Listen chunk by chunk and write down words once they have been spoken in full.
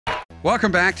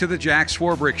Welcome back to the Jack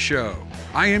Swarbrick Show.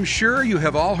 I am sure you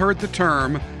have all heard the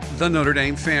term, the Notre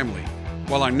Dame family.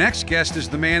 Well, our next guest is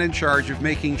the man in charge of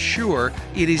making sure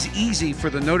it is easy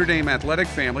for the Notre Dame athletic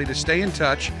family to stay in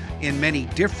touch in many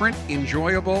different,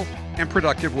 enjoyable, and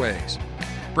productive ways.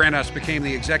 Brant Ust became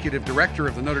the executive director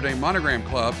of the Notre Dame Monogram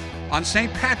Club on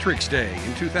St. Patrick's Day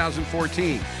in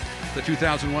 2014. The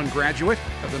 2001 graduate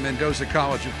of the Mendoza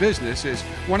College of Business is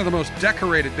one of the most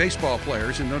decorated baseball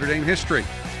players in Notre Dame history.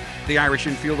 The Irish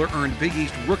infielder earned Big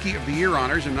East Rookie of the Year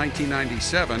honors in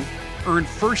 1997, earned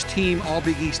First Team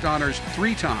All-Big East honors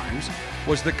 3 times,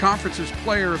 was the conference's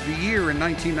Player of the Year in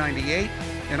 1998,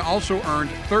 and also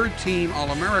earned Third Team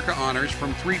All-America honors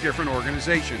from 3 different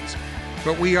organizations.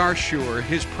 But we are sure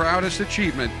his proudest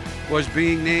achievement was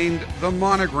being named the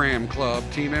Monogram Club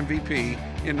Team MVP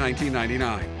in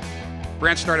 1999.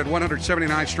 Brant started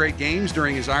 179 straight games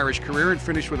during his Irish career and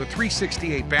finished with a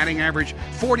 .368 batting average,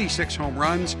 46 home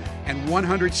runs, and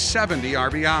 170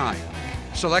 RBI.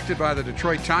 Selected by the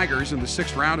Detroit Tigers in the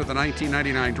 6th round of the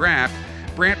 1999 draft,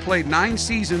 Brant played 9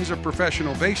 seasons of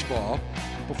professional baseball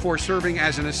before serving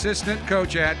as an assistant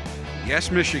coach at,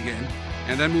 yes, Michigan,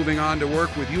 and then moving on to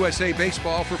work with USA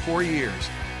Baseball for 4 years.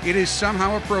 It is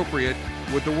somehow appropriate,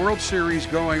 with the World Series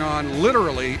going on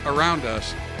literally around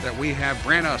us, that we have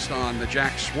Brant Ust on the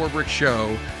Jack Swarbrick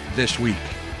Show this week.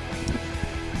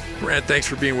 Brant, thanks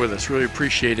for being with us. Really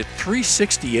appreciate it.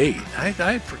 .368.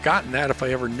 I had forgotten that if I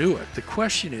ever knew it. The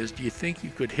question is, do you think you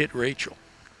could hit Rachel?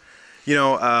 You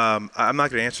know, I'm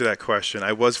not going to answer that question.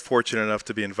 I was fortunate enough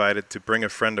to be invited to bring a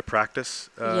friend to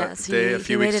practice yes, today, a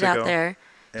few he weeks made it ago. out there.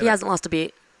 And he hasn't lost a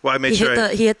beat. Well, I made sure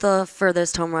he hit the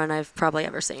furthest home run I've probably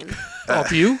ever seen.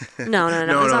 Off you? No. It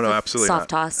was off absolutely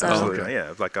soft not. toss. So. Absolutely not.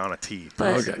 Yeah, like on a tee.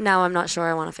 But now I'm not sure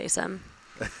I want to face him.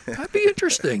 That'd be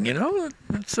interesting, you know.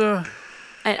 It's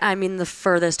I mean, the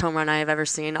furthest home run I have ever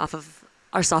seen off of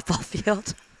our softball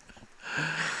field.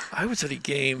 I was at a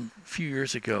game a few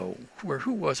years ago where,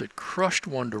 who was it, crushed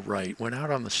one to right, went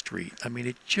out on the street. I mean,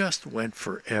 it just went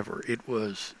forever. It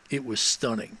was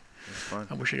stunning.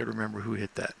 I wish I could remember who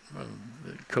hit that.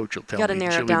 The coach will tell me. Got to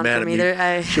narrow She'll it down for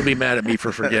me. She'll be mad at me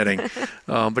for forgetting.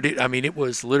 But it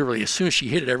was literally, as soon as she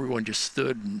hit it, everyone just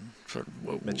stood and sort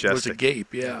of was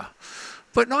agape. Yeah.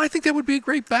 But no, I think that would be a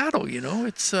great battle. You know,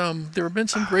 it's there have been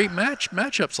some great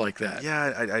matchups like that.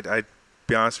 Yeah, I'd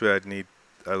be honest with you, I'd need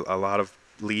a lot of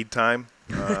lead time,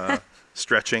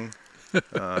 stretching,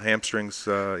 hamstrings.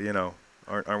 Aren't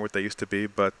what they used to be,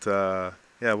 but.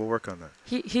 Yeah, we'll work on that.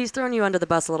 He's thrown you under the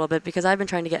bus a little bit because I've been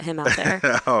trying to get him out there.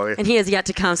 Oh, yeah. And he has yet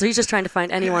to come, so he's just trying to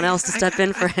find anyone else to step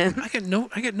in for him. I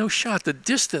get no shot. The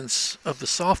distance of the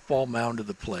softball mound to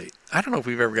the plate. I don't know if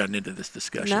we've ever gotten into this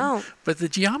discussion. No. But the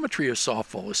geometry of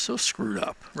softball is so screwed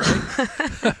up, right?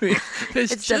 I mean,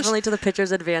 it's definitely to the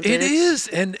pitcher's advantage. It is,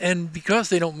 and because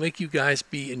they don't make you guys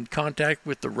be in contact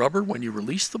with the rubber when you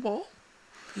release the ball.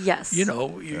 Yes. You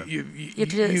know, you have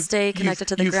to stay connected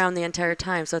to the ground the entire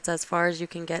time, so it's as far as you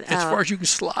can get out. As far as you can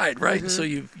slide, right? Mm-hmm. So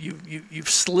you've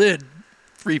slid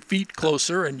 3 feet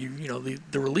closer, and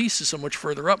the release is so much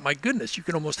further up. My goodness, you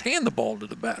can almost hand the ball to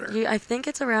the batter. I think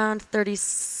it's around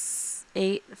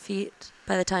 38 feet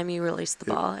by the time you release the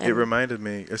ball. It reminded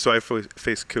me. So I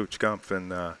faced Coach Gumpf,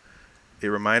 and it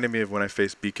reminded me of when I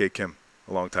faced BK Kim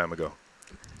a long time ago.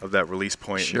 Of that release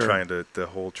point. Sure. And trying to, the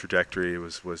whole trajectory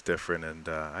was different, and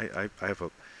I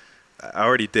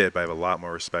already did, but I have a lot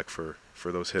more respect for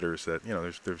those hitters. That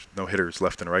there's no hitters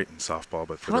left and right in softball,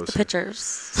 but for how about those the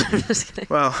pitchers? I'm just kidding.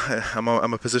 Well,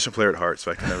 I'm a position player at heart,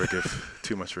 so I can never give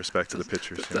too much respect to the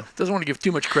pitchers. Doesn't want to give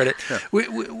too much credit. Yeah.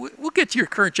 We'll get to your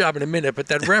current job in a minute, but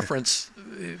that reference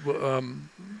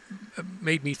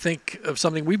made me think of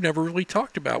something we've never really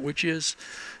talked about, which is.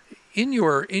 In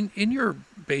your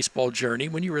baseball journey,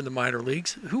 when you were in the minor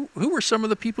leagues, who were some of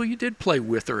the people you did play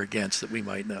with or against that we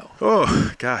might know?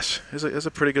 Oh, gosh, there's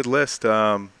a pretty good list.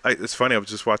 It's funny, I was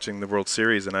just watching the World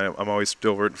Series, and I'm always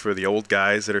still rooting for the old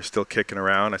guys that are still kicking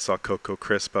around. I saw Coco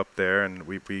Crisp up there, and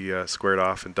we squared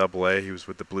off in Double-A. He was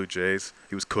with the Blue Jays.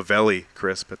 He was Covelli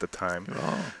Crisp at the time.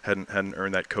 Oh. Hadn't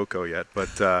earned that Coco yet,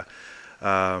 but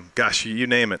gosh, you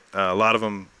name it. A lot of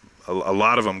them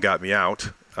got me out.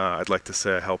 I'd like to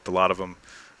say I helped a lot of them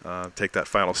take that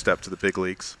final step to the big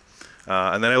leagues,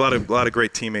 and then a lot of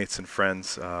great teammates and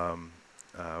friends. I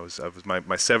was my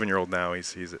 7-year-old now.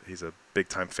 He's a big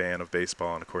time fan of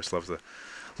baseball, and of course loves the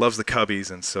Cubbies,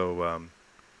 and so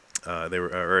they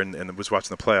were and was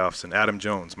watching the playoffs. And Adam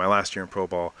Jones, my last year in pro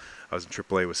ball, I was in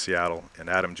AAA with Seattle, and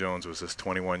Adam Jones was this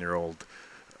 21-year-old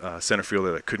center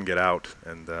fielder that couldn't get out,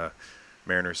 and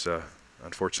Mariners.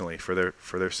 Unfortunately, for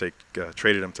their sake,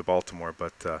 traded him to Baltimore.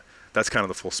 But that's kind of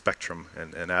the full spectrum.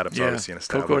 And Adam's Yeah, obviously an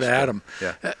established. Coco to Adam.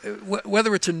 Yeah.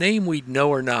 Whether it's a name we'd know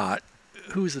or not,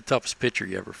 who's the toughest pitcher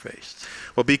you ever faced?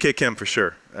 Well, BK Kim for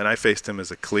sure, and I faced him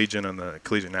as a collegiate on the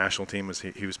collegiate national team.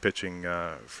 He was pitching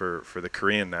for the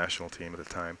Korean national team at the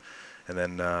time, and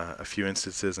then a few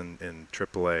instances in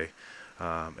AAA,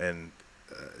 and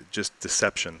just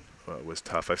deception was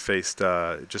tough. I faced,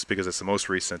 just because it's the most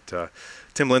recent,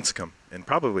 Tim Lincecum, in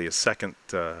probably his second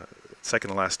to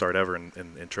last start ever in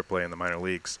AAA in the minor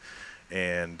leagues,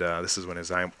 and this is when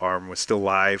his arm was still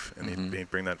live, and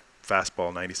he'd bring that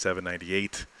fastball 97,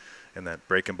 98, and that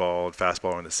breaking ball and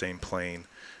fastball on the same plane,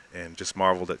 and just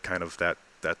marveled at kind of that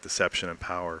deception and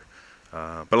power.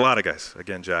 But a lot of guys,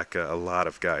 again, Jack, a lot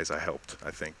of guys I helped,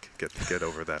 I think, get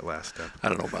over that last step. I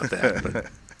don't know about that.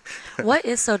 But What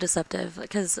is so deceptive?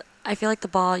 Because I feel like the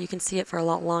ball, you can see it for a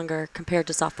lot longer compared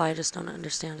to softball. I just don't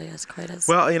understand it as quite as.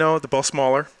 Well, the ball's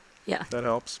smaller. Yeah. That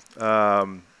helps.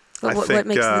 But what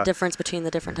makes the difference between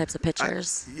the different types of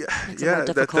pitchers?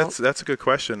 That's a good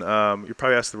question. You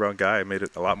probably asked the wrong guy. I made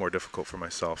it a lot more difficult for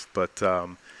myself. But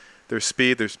there's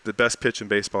speed. There's the best pitch in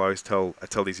baseball. I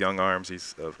tell these young arms,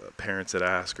 these parents that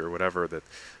ask or whatever that,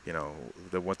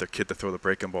 they want their kid to throw the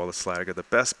breaking ball, the slider. The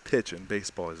best pitch in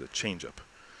baseball is a changeup,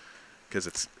 because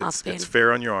it's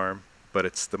fair on your arm, but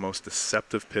it's the most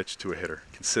deceptive pitch to a hitter,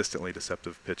 consistently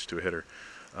deceptive pitch to a hitter.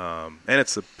 And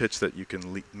it's a pitch that you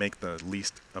can make the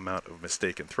least amount of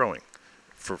mistake in throwing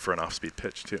for an off-speed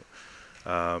pitch too.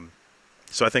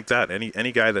 So I think that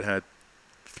any guy that had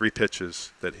 3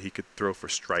 pitches that he could throw for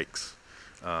strikes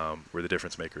were the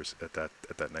difference makers at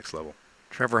that next level.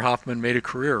 Trevor Hoffman made a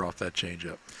career off that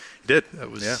changeup. He did.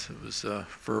 It was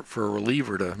for a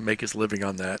reliever to make his living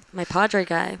on that. My Padre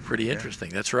guy. Pretty interesting.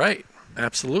 That's right.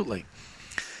 Absolutely.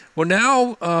 Well,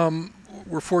 now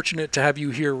we're fortunate to have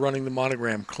you here running the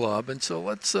Monogram Club, and so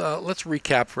let's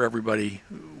recap for everybody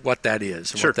what that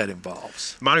is and Sure. what that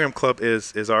involves. Monogram Club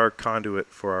is our conduit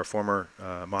for our former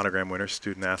Monogram winners,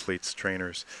 student athletes,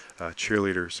 trainers,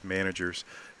 cheerleaders, managers,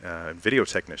 and video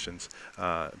technicians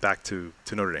back to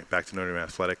Notre Dame, back to Notre Dame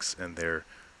athletics and their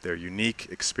unique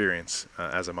experience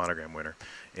as a Monogram winner.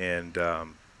 And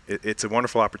it's a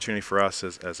wonderful opportunity for us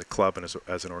as a club and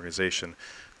as an organization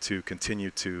to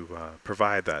continue to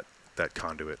provide that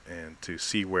conduit and to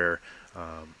see where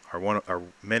our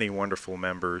many wonderful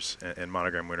members and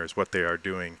Monogram winners, what they are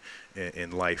doing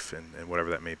in life and whatever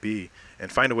that may be,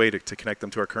 and find a way to connect them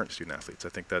to our current student athletes. I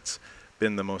think that's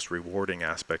been the most rewarding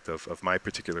aspect of my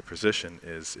particular position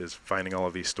is finding all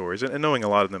of these stories and knowing a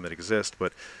lot of them that exist,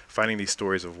 but finding these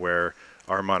stories of where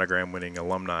our Monogram winning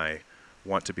alumni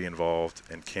want to be involved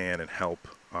and can and help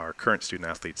our current student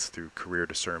athletes through career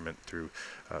discernment, through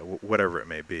whatever it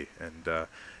may be. And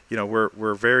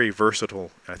we're very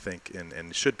versatile, I think,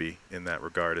 and should be in that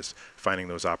regard, is finding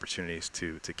those opportunities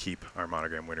to keep our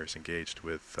Monogram winners engaged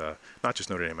with not just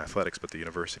Notre Dame athletics, but the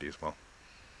university as well.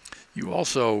 You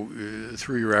also,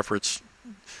 through your efforts,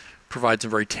 provide some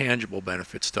very tangible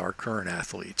benefits to our current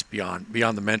athletes beyond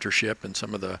the mentorship and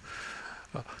some of the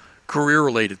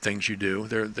career-related things you do.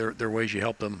 There are ways you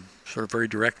help them sort of very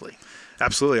directly.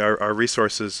 Absolutely. Our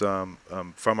resources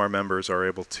from our members are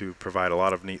able to provide a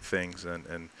lot of neat things,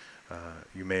 and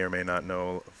you may or may not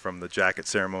know from the jacket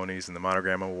ceremonies and the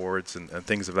Monogram awards and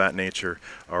things of that nature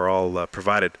are all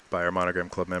provided by our Monogram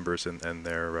Club members and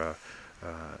their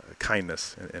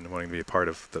kindness and wanting to be a part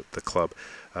of the club.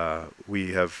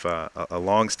 We have a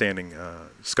long-standing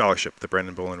scholarship, the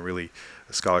Brendan Bolin Really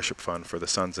Scholarship Fund for the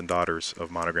sons and daughters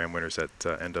of Monogram winners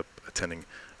that end up attending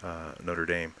Notre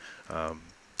Dame.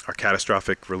 Our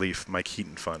Catastrophic Relief Mike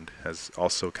Heaton Fund has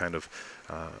also kind of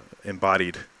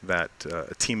embodied that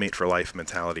teammate for life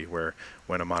mentality, where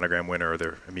when a Monogram winner or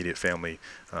their immediate family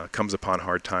comes upon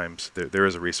hard times, there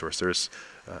is a resource. There's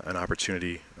an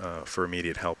opportunity for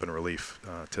immediate help and relief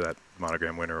to that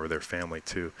Monogram winner or their family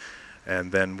too.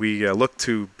 And then we look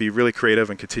to be really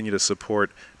creative and continue to support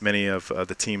many of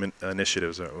the team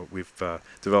initiatives. We've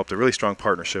developed a really strong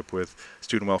partnership with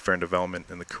Student Welfare and Development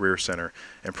and the Career Center,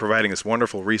 and providing this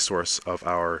wonderful resource of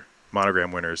our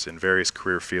Monogram winners in various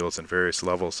career fields and various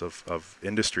levels of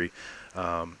industry,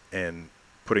 and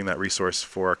putting that resource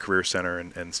for our Career Center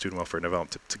and Student Welfare and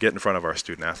Development to get in front of our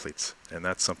student athletes. And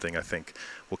that's something I think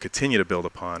we'll continue to build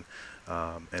upon.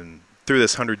 And through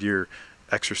this 100-year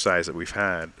exercise that we've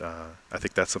had, I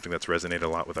think that's something that's resonated a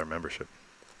lot with our membership.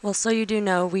 Well, so you do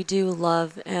know, we do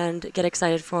love and get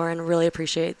excited for and really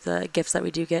appreciate the gifts that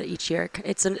we do get each year.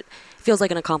 It feels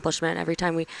like an accomplishment every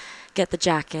time we get the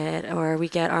jacket or we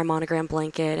get our Monogram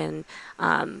blanket, and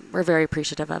we're very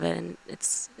appreciative of it, and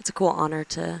it's a cool honor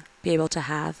to be able to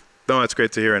have. No, that's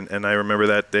great to hear, and I remember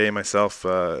that day myself.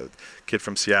 Kid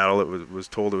from Seattle. It was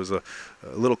told it was a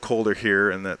little colder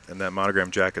here, and that Monogram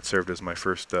jacket served as my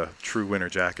first true winter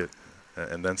jacket,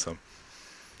 and then some.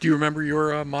 Do you remember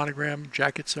your Monogram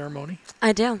jacket ceremony?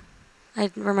 I do. I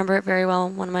remember it very well.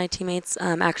 One of my teammates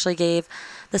actually gave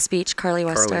the speech, Carly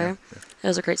Wester. Yeah. It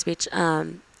was a great speech.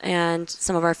 And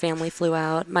some of our family flew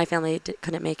out. My family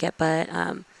couldn't make it, but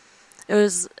it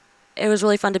was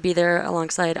really fun to be there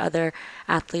alongside other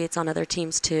athletes on other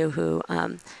teams too, who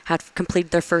had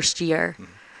completed their first year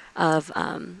of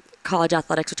college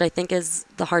athletics, which I think is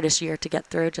the hardest year to get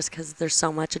through, just because there's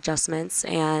so much adjustments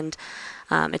and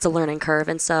it's a learning curve.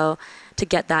 And so to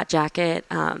get that jacket,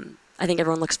 I think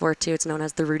everyone looks forward to. It's known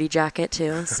as the Rudy jacket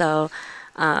too. So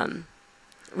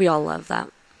we all love that.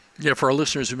 Yeah, for our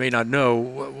listeners who may not know,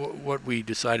 what we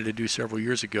decided to do several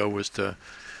years ago was to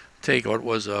take what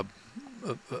was at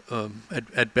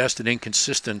best an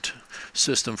inconsistent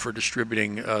system for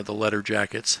distributing the letter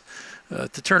jackets,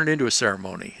 to turn it into a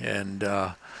ceremony and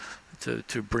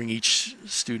to bring each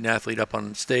student athlete up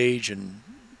on stage and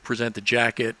present the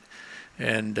jacket.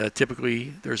 And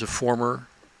typically there's a former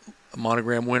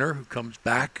Monogram winner who comes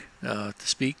back to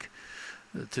speak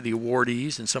to the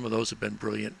awardees, and some of those have been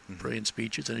brilliant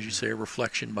speeches, and as you say, a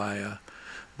reflection by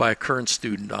a current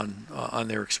student on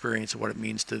their experience and what it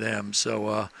means to them.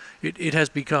 So it has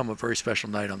become a very special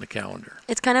night on the calendar.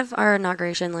 It's kind of our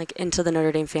inauguration, like, into the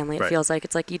Notre Dame family. It Right. feels like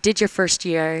it's like you did your first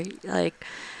year, like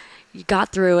you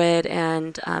got through it,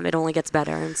 and it only gets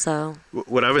better. And so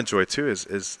What I've enjoyed too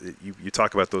is you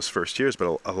talk about those first years,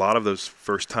 but a lot of those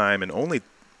first time and only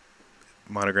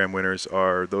Monogram winners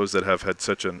are those that have had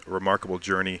such a remarkable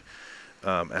journey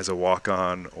as a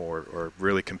walk-on or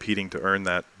really competing to earn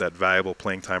that valuable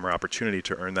playing time or opportunity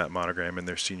to earn that Monogram in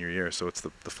their senior year. So it's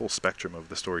the full spectrum of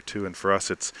the story too. And for us,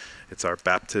 it's our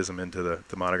baptism into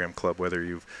the Monogram Club, whether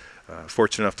you've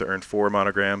fortunate enough to earn 4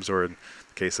 monograms, or in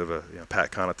the case of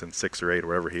Pat Connaughton, 6 or 8, or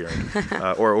wherever he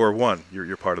earned, or 1,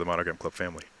 you're part of the Monogram Club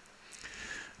family.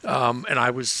 And I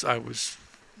was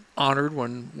honored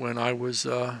when I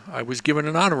was given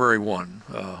an honorary one,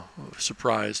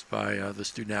 surprised by the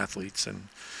student athletes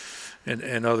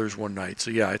and others one night. So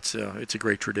yeah, it's a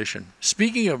great tradition.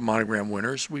 Speaking of Monogram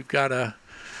winners, we've got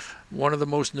one of the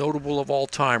most notable of all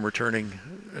time returning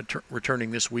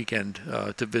this weekend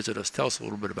to visit us. Tell us a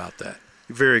little bit about that.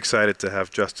 Very excited to have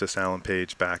Justice Alan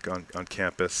Page back on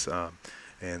campus,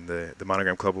 and the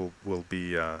Monogram Club will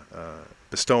be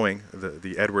bestowing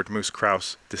the Edward Moose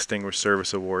Krause Distinguished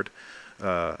Service Award,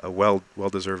 a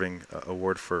well-deserving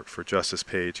award for Justice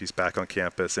Page. He's back on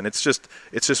campus, and it's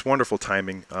just wonderful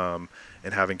timing,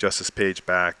 and having Justice Page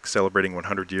back, celebrating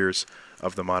 100 years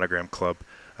of the Monogram Club.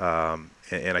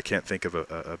 And I can't think of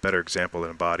a better example that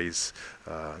embodies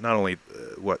not only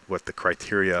what the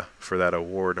criteria for that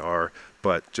award are,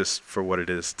 but just for what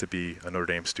it is to be a Notre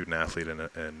Dame student athlete and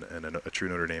a true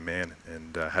Notre Dame man.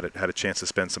 And had a chance to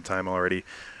spend some time already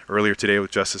earlier today with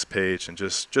Justice Page, and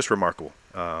just remarkable,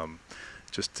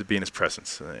 just to be in his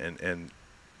presence, and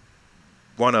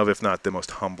one of, if not the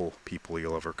most humble people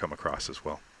you'll ever come across as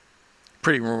well.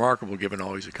 Pretty remarkable given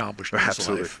all he's accomplished in his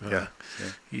Absolutely. life.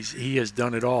 Yeah. He has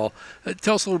done it all.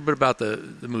 Tell us a little bit about the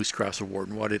Moose Krause Award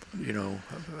and what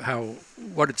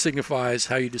it signifies,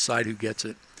 how you decide who gets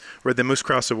it. Right, the Moose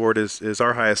Krause Award is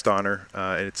our highest honor.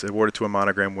 It's awarded to a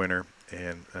Monogram winner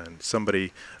and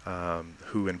somebody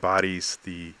who embodies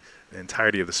the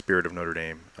entirety of the spirit of Notre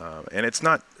Dame. And it's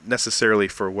not necessarily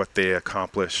for what they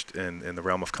accomplished in the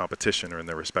realm of competition or in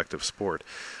their respective sport.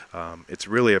 It's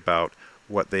really about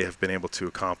what they have been able to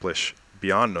accomplish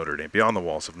beyond Notre Dame, beyond the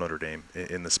walls of Notre Dame,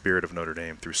 in the spirit of Notre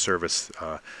Dame, through service,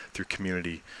 through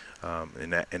community,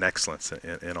 and excellence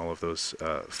in all of those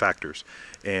factors.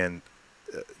 And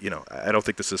I don't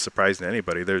think this is surprising to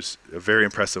anybody. There's a very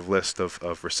impressive list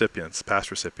of recipients, past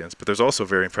recipients, but there's also a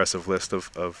very impressive list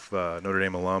of Notre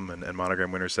Dame alum and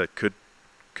Monogram winners that could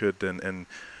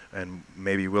and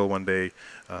maybe will one day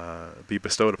be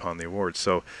bestowed upon the award.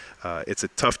 So it's a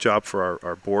tough job for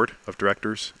our board of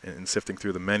directors in sifting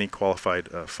through the many qualified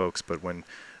folks, but when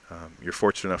you're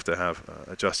fortunate enough to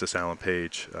have Justice Alan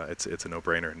Page, it's a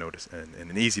no-brainer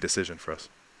and an easy decision for us.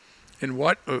 And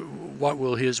what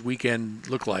will his weekend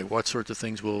look like? What sorts of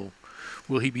things will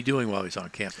he be doing while he's on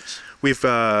campus?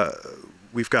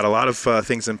 We've got a lot of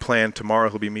things in plan. Tomorrow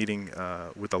he'll be meeting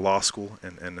with the law school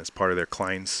and as part of their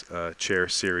Klein's Chair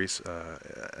series,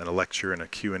 and a lecture and a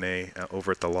Q&A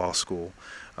over at the law school,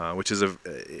 which is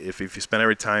if you spend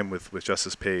every time with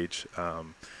Justice Page,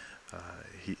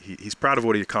 he's proud of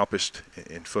what he accomplished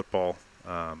in football,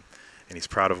 and he's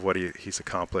proud of what he's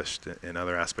accomplished in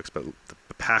other aspects, but the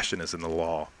passion is in the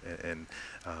law, and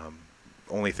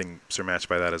only thing surmatched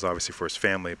by that is obviously for his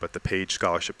family, but the Page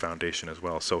Scholarship Foundation as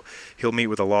well. So he'll meet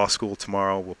with a law school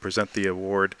tomorrow. We'll present the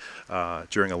award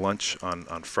during a lunch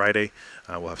on Friday.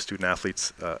 We'll have student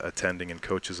athletes attending and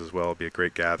coaches as well. It'll be a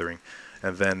great gathering.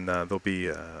 And then there'll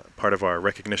be part of our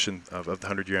recognition of the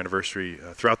 100-year anniversary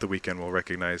throughout the weekend. We'll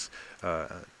recognize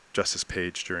Justice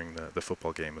Page during the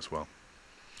football game as well.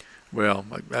 Well,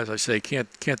 as I say, can't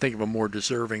think of a more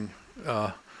deserving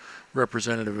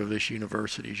representative of this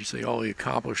university. As you say, all he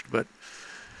accomplished, but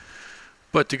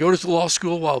to go to the law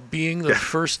school while being the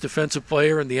first defensive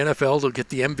player in the NFL to get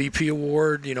the MVP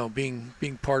award,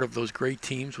 being part of those great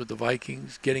teams with the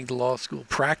Vikings, getting to law school,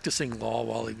 practicing law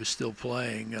while he was still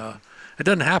playing, it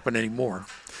doesn't happen anymore.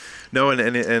 No, and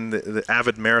the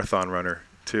avid marathon runner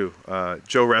too.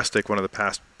 Joe Restick, one of the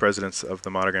past presidents of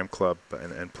the Monogram Club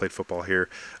and played football here.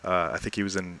 I think he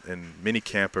was in mini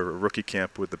camp or rookie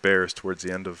camp with the Bears towards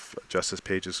the end of Justice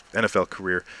Page's NFL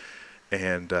career.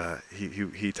 And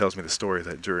he tells me the story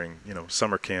that during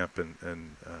summer camp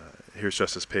and here's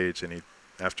Justice Page, and he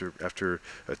after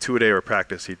a 2-a-day or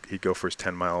practice he'd go for his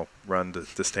 10-mile run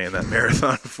to stay in that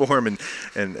marathon form,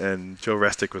 and Joe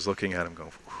Restick was looking at him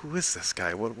going, who is this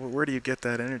guy? Where do you get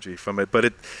that energy from it?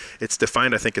 But it's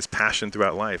defined, I think, as passion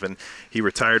throughout life. And he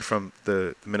retired from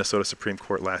the Minnesota Supreme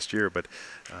Court last year, but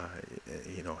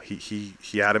he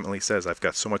adamantly says, I've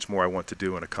got so much more I want to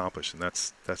do and accomplish, and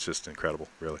that's just incredible,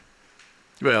 really.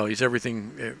 Well, he's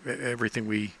everything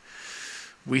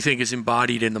we think is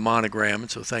embodied in the Monogram, and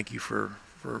so thank you for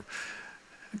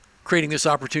creating this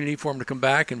opportunity for him to come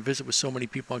back and visit with so many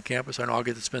people on campus. I know I'll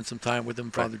get to spend some time with him.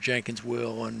 Right. Father Jenkins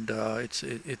will, and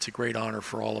it's a great honor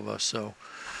for all of us.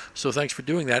 So thanks for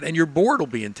doing that. And your board will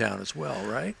be in town as well,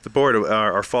 right? The board,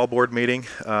 our fall board meeting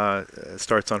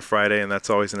starts on Friday, and that's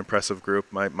always an impressive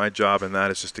group. My job in that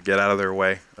is just to get out of their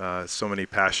way. So many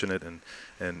passionate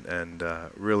and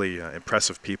really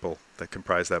impressive people that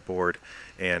comprise that board,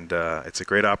 and it's a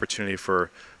great opportunity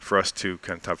for us to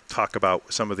kind of talk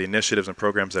about some of the initiatives and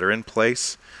programs that are in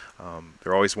place.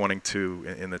 They're always wanting to,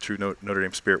 in the true Notre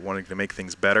Dame spirit, wanting to make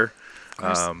things better.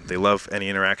 They love any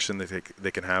interaction that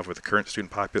they can have with the current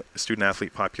student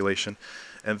athlete population.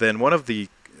 And then one of the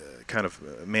kind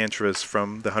of mantras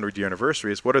from the 100-year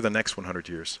anniversary is, what are the next 100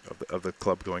 years of the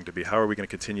club going to be? How are we going to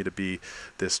continue to be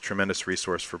this tremendous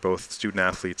resource for both student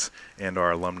athletes and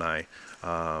our alumni?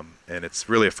 And it's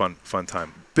really a fun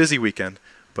time. Busy weekend,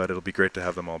 but it'll be great to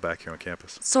have them all back here on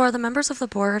campus. So are the members of the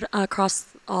board across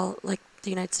all, the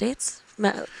United States,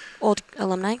 old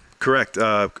alumni? Correct.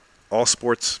 All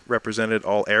sports represented,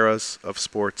 all eras of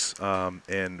sports,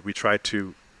 and we try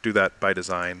to do that by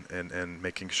design and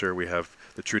making sure we have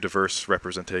the true diverse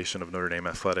representation of Notre Dame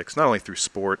athletics, not only through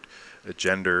sport,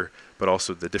 gender, but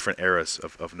also the different eras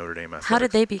of Notre Dame athletics. How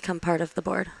did they become part of the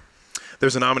board?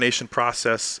 There's a nomination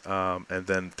process, and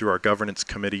then through our governance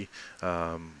committee,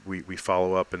 we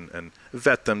follow up and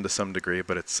vet them to some degree.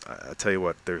 But I tell you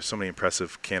what, there's so many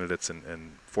impressive candidates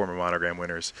and former Monogram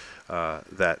winners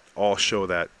that all show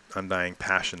that undying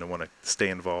passion to want to stay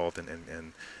involved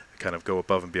and kind of go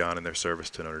above and beyond in their service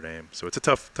to Notre Dame. So it's a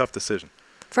tough decision.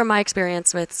 From my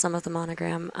experience with some of the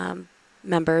Monogram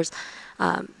members,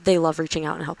 they love reaching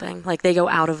out and helping. They go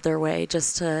out of their way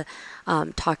just to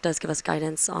talk to us, give us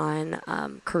guidance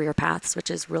on career paths,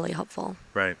 which is really helpful.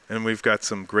 Right. And we've got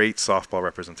some great softball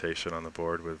representation on the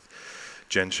board with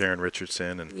Jen Sharon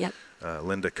Richardson and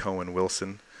Linda Cohen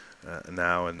Wilson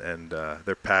now, and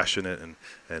they're passionate,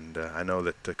 and I know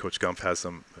that Coach Gumpf has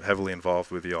them heavily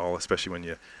involved with you all, especially when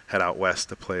you head out west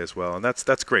to play as well, and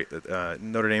that's great.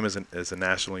 Notre Dame is a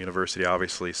national university,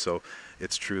 obviously, so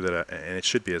it's true that, and it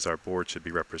should be, as our board should be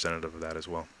representative of that as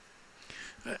well.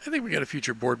 I think we got a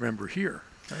future board member here.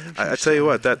 I tell you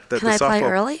what, that the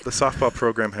softball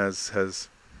program has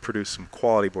produced some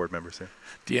quality board members here.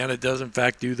 Deanna does, in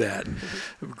fact, do that.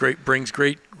 Brings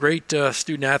great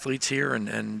student athletes here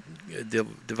and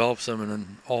develops them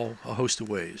in a host of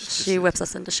ways. She whips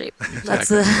us into shape. Exactly. That's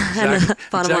the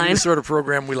bottom line. The sort of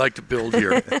program we like to build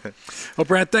here. Well,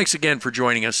 Brant, thanks again for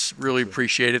joining us. Really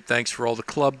appreciate it. Thanks for all the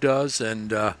club does,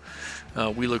 and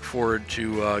we look forward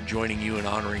to joining you in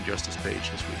honoring Justice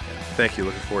Page this weekend. Thank you.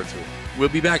 Looking forward to it. We'll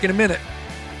be back in a minute.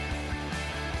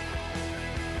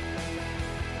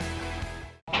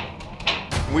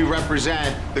 We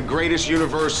represent the greatest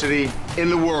university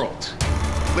in the world.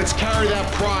 Let's carry that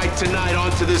pride tonight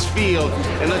onto this field,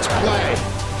 and let's play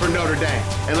for Notre Dame,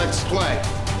 and let's play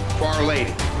for Our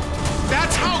Lady.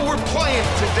 That's how we're playing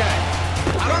today.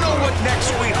 I don't know what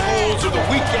next week holds, or the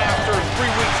week after, or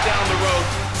 3 weeks down the road,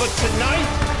 but tonight,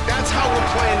 that's how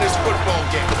we're playing this football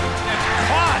game. And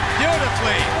caught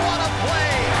beautifully. What a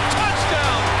play!